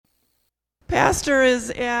Pastor is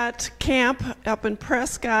at camp up in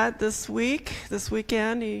Prescott this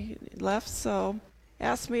weekend. He left, so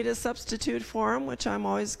asked me to substitute for him, which I'm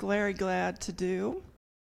always very glad to do.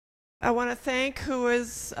 I want to thank who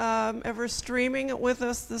is ever streaming with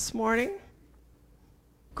us this morning.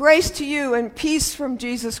 Grace to you and peace from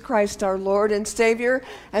Jesus Christ, our Lord and Savior.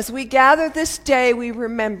 As we gather this day, we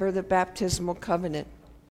remember the baptismal covenant,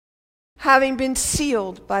 having been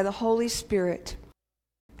sealed by the Holy Spirit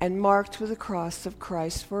and marked with the cross of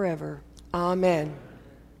Christ forever. Amen.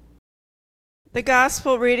 The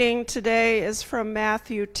gospel reading today is from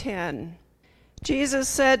Matthew 10. Jesus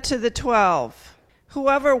said to the 12,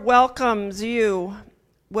 "Whoever welcomes you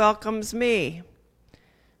welcomes me,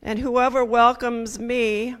 and whoever welcomes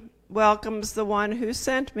me welcomes the one who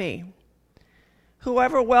sent me.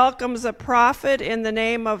 Whoever welcomes a prophet in the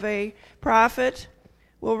name of a prophet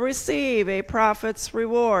will receive a prophet's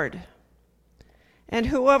reward. And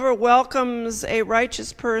whoever welcomes a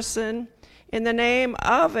righteous person in the name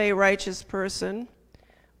of a righteous person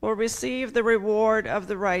will receive the reward of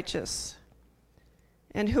the righteous.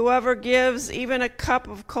 And whoever gives even a cup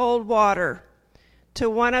of cold water to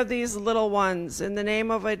one of these little ones in the name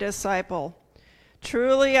of a disciple,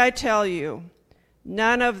 truly I tell you,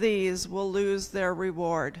 none of these will lose their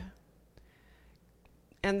reward."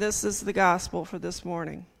 And this is the gospel for this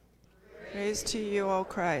morning. Praise to you, O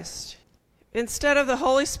Christ. Instead of the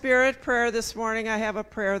Holy Spirit prayer this morning, I have a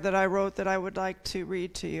prayer that I wrote that I would like to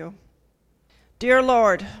read to you. Dear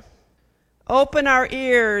Lord, open our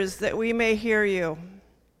ears that we may hear you.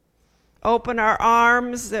 Open our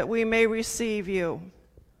arms that we may receive you.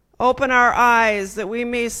 Open our eyes that we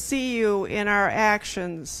may see you in our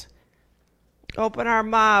actions. Open our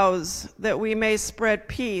mouths that we may spread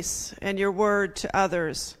peace and your word to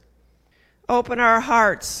others. Open our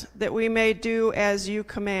hearts that we may do as you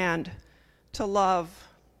command, to love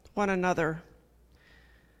one another.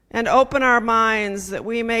 And open our minds that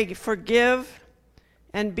we may forgive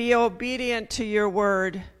and be obedient to your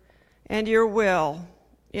word and your will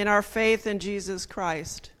in our faith in Jesus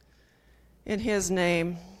Christ. In his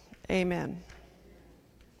name, amen.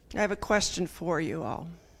 I have a question for you all.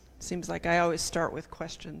 Seems like I always start with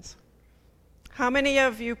questions. How many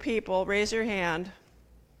of you people, raise your hand,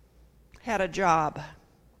 had a job?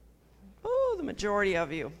 Oh, the majority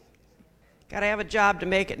of you. Got to have a job to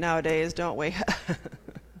make it nowadays, don't we?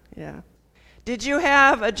 Yeah. Did you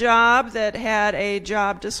have a job that had a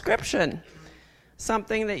job description?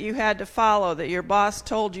 Something that you had to follow, that your boss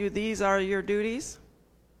told you these are your duties?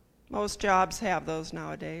 Most jobs have those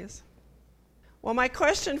nowadays. Well, my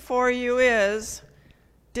question for you is,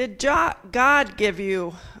 did God give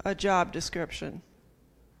you a job description?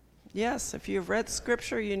 Yes, if you've read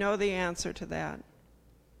Scripture, you know the answer to that.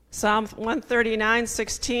 Psalm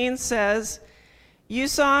 139:16 says, "You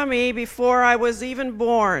saw me before I was even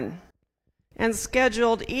born, and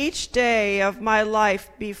scheduled each day of my life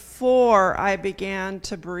before I began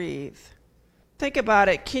to breathe." Think about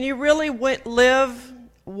it. Can you really live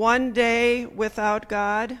one day without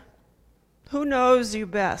God? Who knows you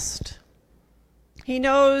best? He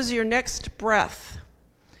knows your next breath.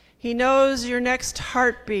 He knows your next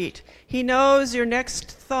heartbeat. He knows your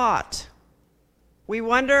next thought. We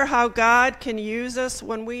wonder how God can use us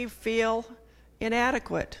when we feel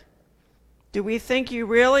inadequate. Do we think you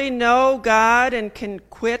really know God and can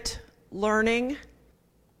quit learning?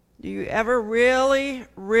 Do you ever really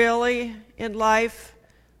in life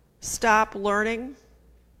stop learning?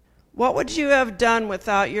 What would you have done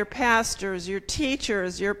without your pastors, your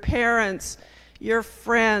teachers, your parents, your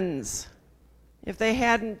friends, if they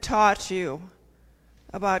hadn't taught you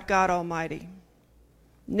about God Almighty?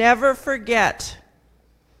 Never forget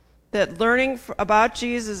that learning about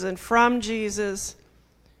Jesus and from Jesus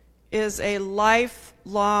is a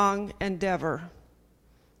lifelong endeavor.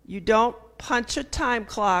 You don't punch a time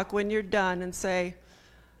clock when you're done and say,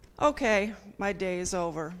 "Okay, my day is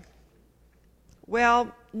over."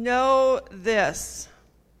 Well, know this,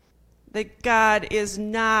 that God is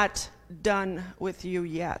not done with you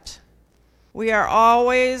yet. We are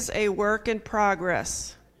always a work in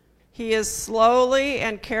progress. He is slowly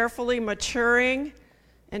and carefully maturing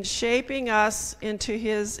and shaping us into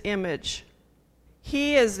his image.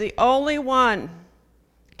 He is the only one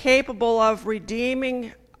capable of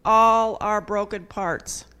redeeming all our broken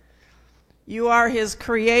parts. You are his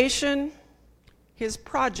creation, his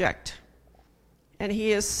project, and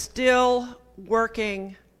he is still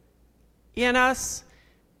working in us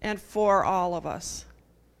and for all of us.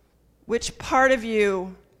 Which part of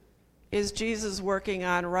you is Jesus working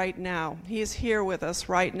on right now? He's here with us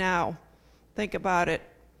right now. Think about it.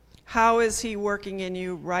 How is he working in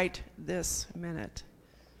you right this minute?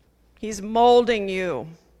 He's molding you.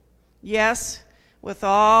 Yes, with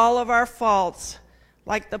all of our faults,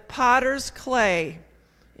 like the potter's clay,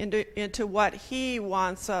 into what he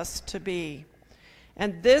wants us to be.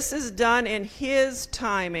 And this is done in his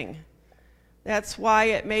timing. That's why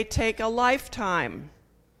it may take a lifetime,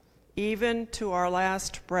 even to our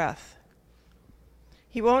last breath.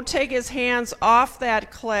 He won't take his hands off that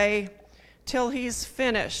clay till he's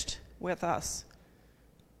finished with us.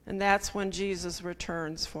 And that's when Jesus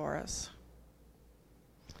returns for us.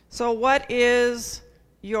 So what is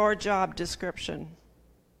your job description?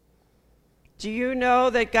 Do you know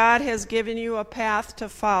that God has given you a path to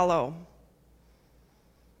follow?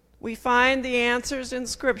 We find the answers in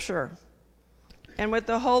Scripture, and with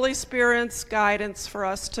the Holy Spirit's guidance for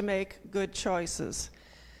us to make good choices.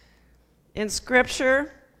 In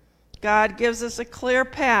Scripture, God gives us a clear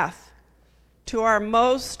path to our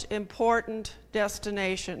most important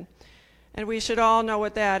destination, and we should all know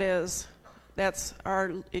what that is. That's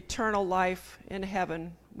our eternal life in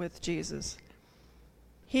heaven with Jesus.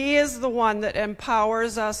 He is the one that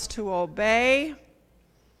empowers us to obey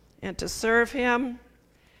and to serve him,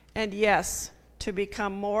 and yes, to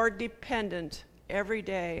become more dependent every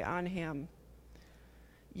day on him.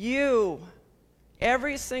 You,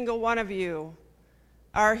 every single one of you,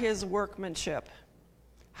 are his workmanship.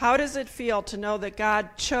 How does it feel to know that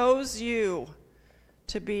God chose you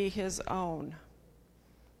to be his own?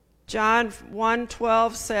 John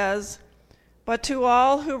 1:12 says, "But to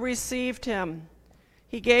all who received him,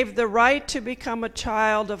 he gave the right to become a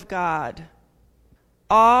child of God."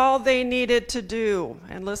 All they needed to do,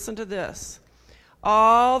 and listen to this,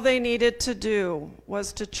 all they needed to do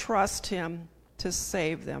was to trust him to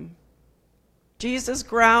save them. Jesus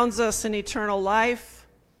grounds us in eternal life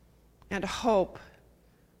and hope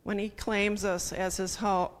when he claims us as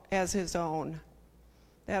his own.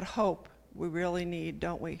 That hope we really need,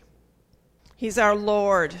 don't we? He's our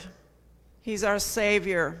Lord. He's our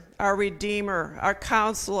Savior, our Redeemer, our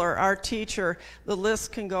Counselor, our Teacher. The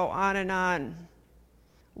list can go on and on.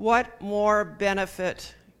 What more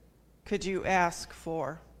benefit could you ask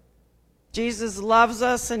for? Jesus loves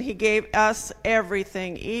us, and he gave us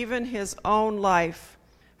everything, even his own life,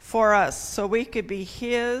 for us, so we could be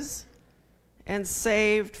his and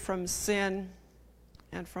saved from sin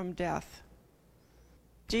and from death.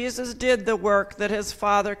 Jesus did the work that his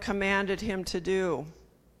Father commanded him to do.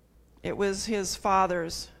 It was his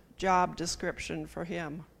Father's job description for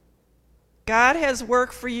him. God has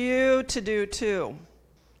work for you to do too.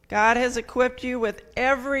 God has equipped you with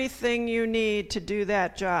everything you need to do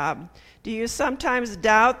that job. Do you sometimes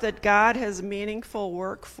doubt that God has meaningful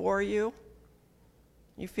work for you?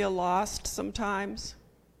 You feel lost sometimes?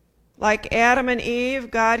 Like Adam and Eve,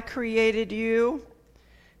 God created you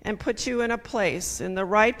and put you in a place, in the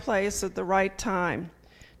right place at the right time,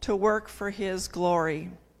 to work for his glory.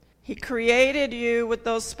 He created you with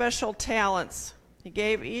those special talents. He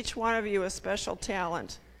gave each one of you a special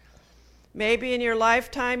talent. Maybe in your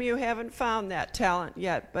lifetime you haven't found that talent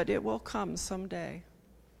yet, but it will come someday.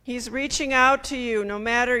 He's reaching out to you, no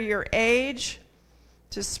matter your age,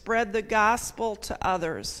 to spread the gospel to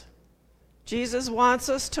others. Jesus wants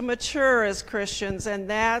us to mature as Christians, and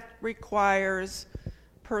that requires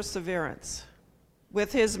perseverance.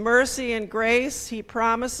 With his mercy and grace, he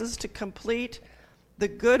promises to complete the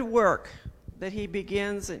good work that he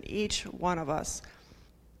begins in each one of us.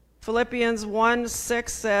 Philippians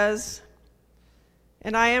 1:6 says,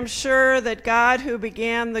 "And I am sure that God, who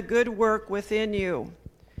began the good work within you,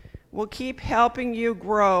 will keep helping you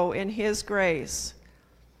grow in his grace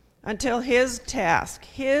until his task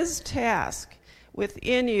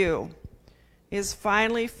within you is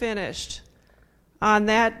finally finished on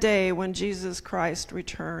that day when Jesus Christ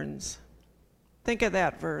returns." Think of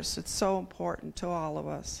that verse. It's so important to all of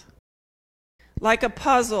us. Like a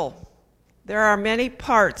puzzle, there are many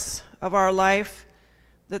parts of our life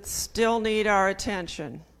that still need our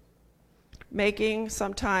attention, making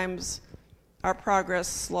sometimes our progress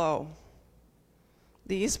slow.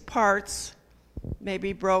 These parts may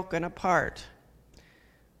be broken apart,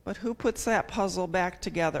 but who puts that puzzle back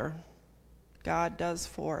together? God does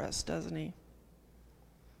for us, doesn't he?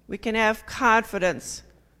 We can have confidence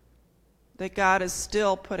that God is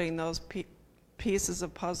still putting those pieces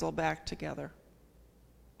of puzzle back together.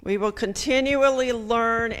 We will continually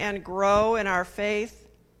learn and grow in our faith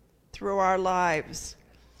through our lives.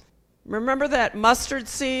 Remember that mustard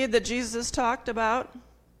seed that Jesus talked about?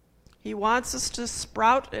 He wants us to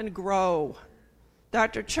sprout and grow.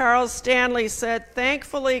 Dr. Charles Stanley said,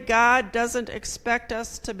 "Thankfully, God doesn't expect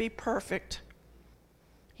us to be perfect.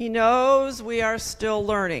 He knows we are still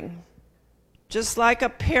learning. Just like a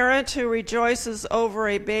parent who rejoices over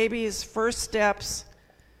a baby's first steps,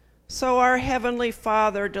 so our Heavenly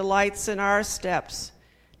Father delights in our steps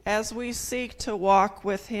as we seek to walk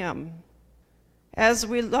with Him. As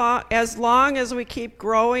long as we keep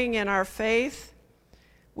growing in our faith,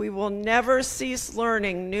 we will never cease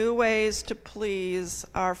learning new ways to please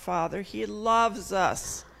our Father. He loves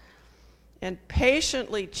us and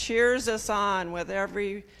patiently cheers us on with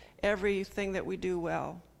everything that we do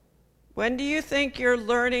well. When do you think your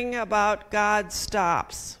learning about God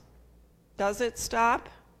stops? Does it stop?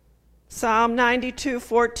 Psalm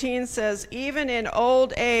 92:14 says, even in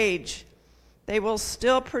old age, they will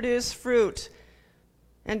still produce fruit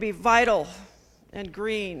and be vital and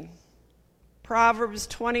green. Proverbs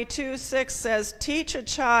 22:6 says, teach a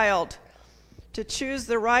child to choose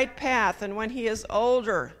the right path, and when he is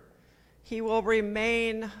older, he will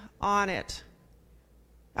remain on it.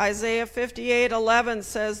 Isaiah 58:11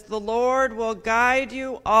 says, the Lord will guide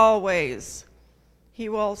you always. He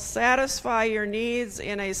will satisfy your needs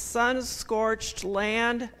in a sun-scorched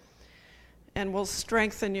land and will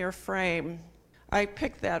strengthen your frame. I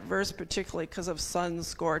picked that verse particularly because of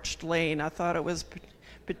sun-scorched land. I thought it was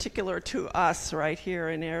particular to us right here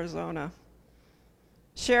in Arizona.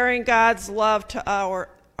 Sharing God's love to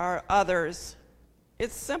our others.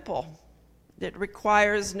 It's simple. It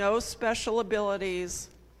requires no special abilities.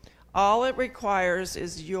 All it requires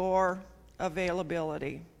is your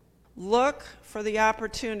availability. Look for the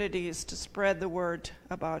opportunities to spread the word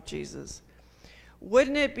about Jesus.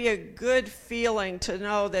 Wouldn't it be a good feeling to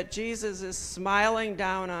know that Jesus is smiling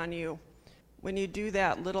down on you when you do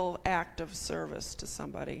that little act of service to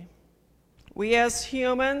somebody? We as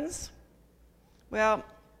humans, well,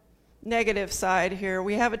 negative side here,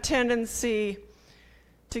 we have a tendency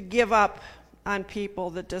to give up on people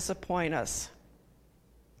that disappoint us.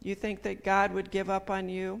 You think that God would give up on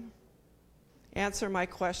you? Answer my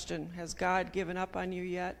question. Has God given up on you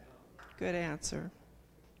yet? Good answer.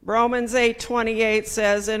 Romans 8:28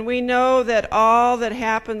 says, and we know that all that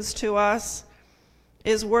happens to us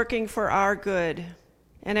is working for our good,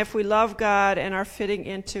 and if we love God and are fitting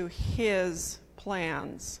into His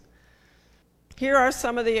plans. Here are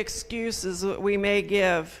some of the excuses that we may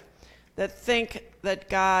give that think that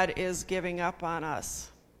God is giving up on us.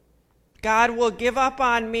 God will give up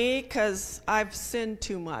on me because I've sinned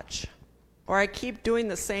too much. Or I keep doing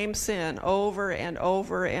the same sin over and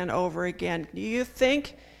over and over again. Do you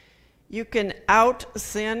think you can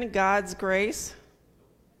out-sin God's grace?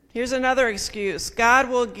 Here's another excuse. God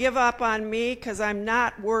will give up on me because I'm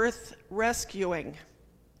not worth rescuing.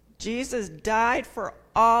 Jesus died for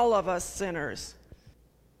all of us sinners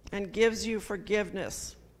and gives you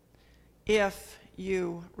forgiveness if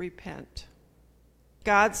you repent.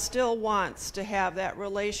 God still wants to have that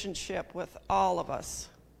relationship with all of us.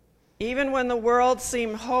 Even when the world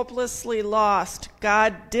seemed hopelessly lost,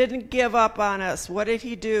 God didn't give up on us. What did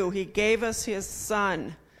He do? He gave us His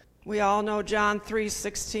Son. We all know John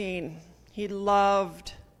 3:16. He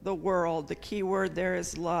loved the world. The key word there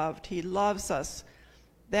is loved. He loves us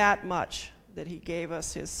that much that He gave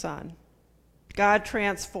us His Son. God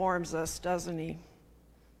transforms us, doesn't He?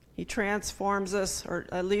 He transforms us, or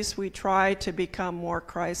at least we try to become more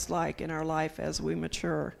Christ-like in our life as we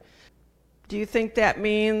mature. Do you think that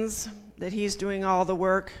means that He's doing all the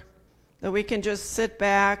work? That we can just sit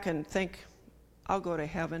back and think, I'll go to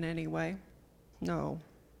heaven anyway? No.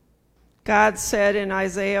 God said in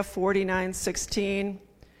Isaiah 49:16,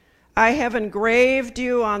 I have engraved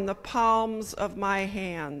you on the palms of my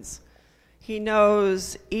hands. He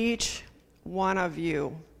knows each one of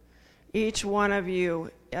you. Each one of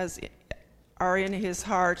you are in His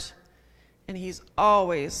heart, and He's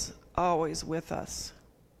always, always with us.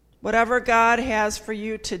 Whatever God has for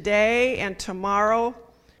you today and tomorrow,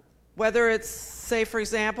 whether it's, say, for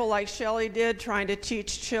example, like Shelley did, trying to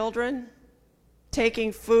teach children,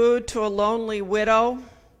 taking food to a lonely widow,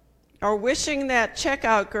 or wishing that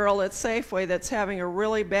checkout girl at Safeway that's having a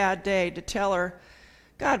really bad day to tell her,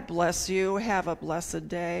 God bless you, have a blessed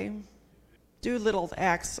day. Do little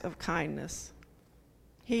acts of kindness.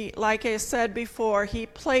 He, like I said before, He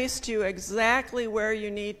placed you exactly where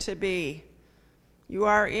you need to be. You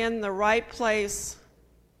are in the right place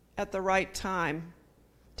at the right time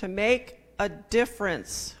to make a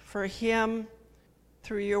difference for Him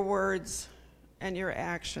through your words and your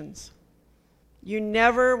actions. You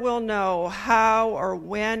never will know how or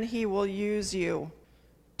when He will use you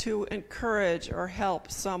to encourage or help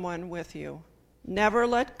someone with you. Never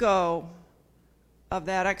let go of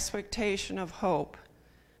that expectation of hope.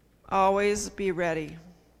 Always be ready.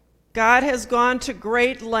 God has gone to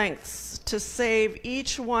great lengths to save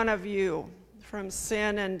each one of you from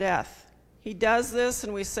sin and death. He does this,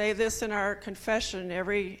 and we say this in our confession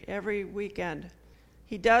every weekend.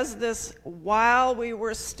 He does this while we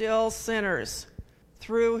were still sinners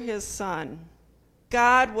through his Son.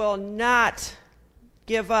 God will not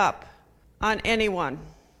give up on anyone.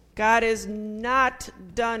 God is not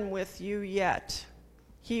done with you yet.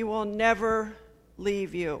 He will never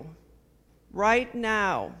leave you. Right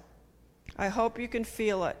now, I hope you can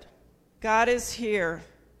feel it. God is here,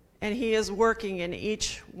 and he is working in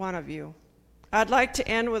each one of you. I'd like to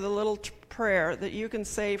end with a little prayer that you can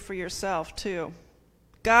say for yourself, too.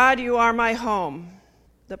 God, you are my home,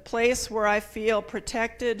 the place where I feel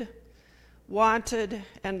protected, wanted,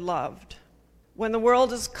 and loved. When the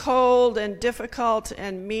world is cold and difficult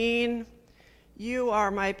and mean, you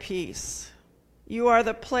are my peace. You are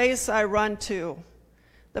the place I run to,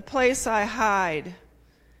 the place I hide,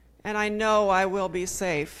 and I know I will be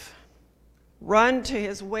safe. Run to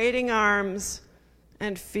his waiting arms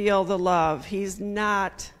and feel the love. He's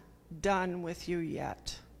not done with you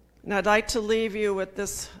yet. And I'd like to leave you with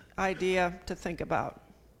this idea to think about.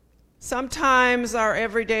 Sometimes our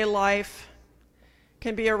everyday life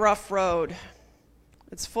can be a rough road.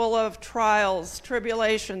 It's full of trials,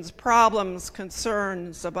 tribulations, problems,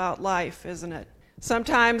 concerns about life, isn't it?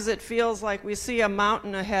 Sometimes it feels like we see a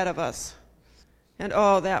mountain ahead of us, and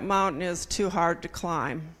oh, that mountain is too hard to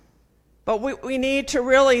climb. But what we need to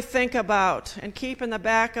really think about and keep in the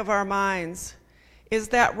back of our minds is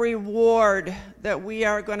that reward that we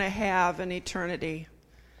are going to have in eternity.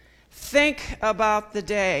 Think about the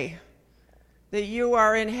day that you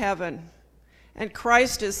are in heaven and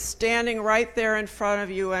Christ is standing right there in front of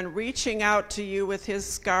you and reaching out to you with his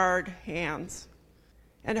scarred hands.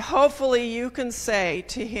 And hopefully you can say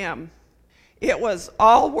to him, it was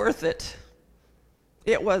all worth it.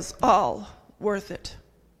 It was all worth it.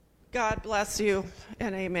 God bless you,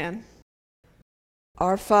 and amen.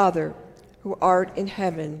 Our Father, who art in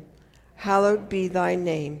heaven, hallowed be thy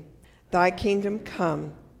name. Thy kingdom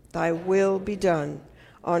come, thy will be done,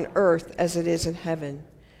 on earth as it is in heaven.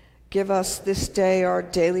 Give us this day our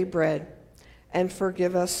daily bread, and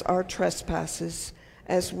forgive us our trespasses,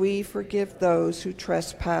 as we forgive those who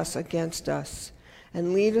trespass against us.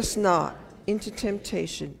 And lead us not into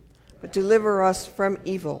temptation, but deliver us from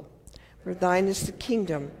evil. For thine is the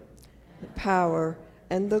kingdom, the power,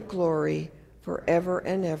 and the glory, forever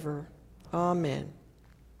and ever. Amen.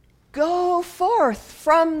 Go forth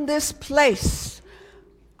from this place.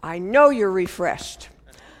 I know you're refreshed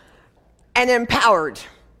and empowered,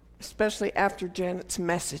 especially after Janet's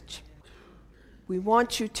message. We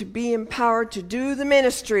want you to be empowered to do the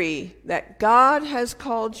ministry that God has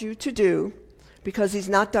called you to do, because he's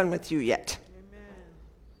not done with you yet. Amen.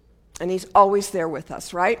 And he's always there with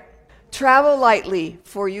us, right? Travel lightly,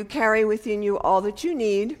 for you carry within you all that you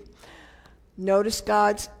need. Notice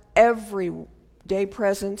God's everyday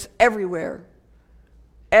presence everywhere.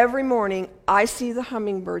 Every morning, I see the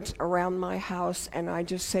hummingbirds around my house, and I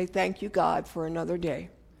just say, thank you, God, for another day.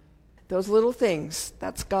 Those little things,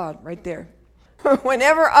 that's God right there.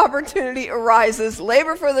 Whenever opportunity arises,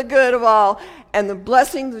 labor for the good of all, and the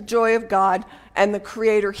blessing, the joy of God, and the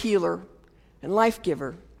Creator, Healer, and Life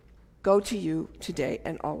Giver go to you today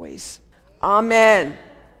and always. Amen.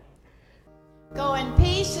 Go in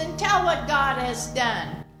peace and tell what God has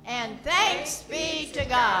done. And thanks be to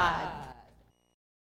God.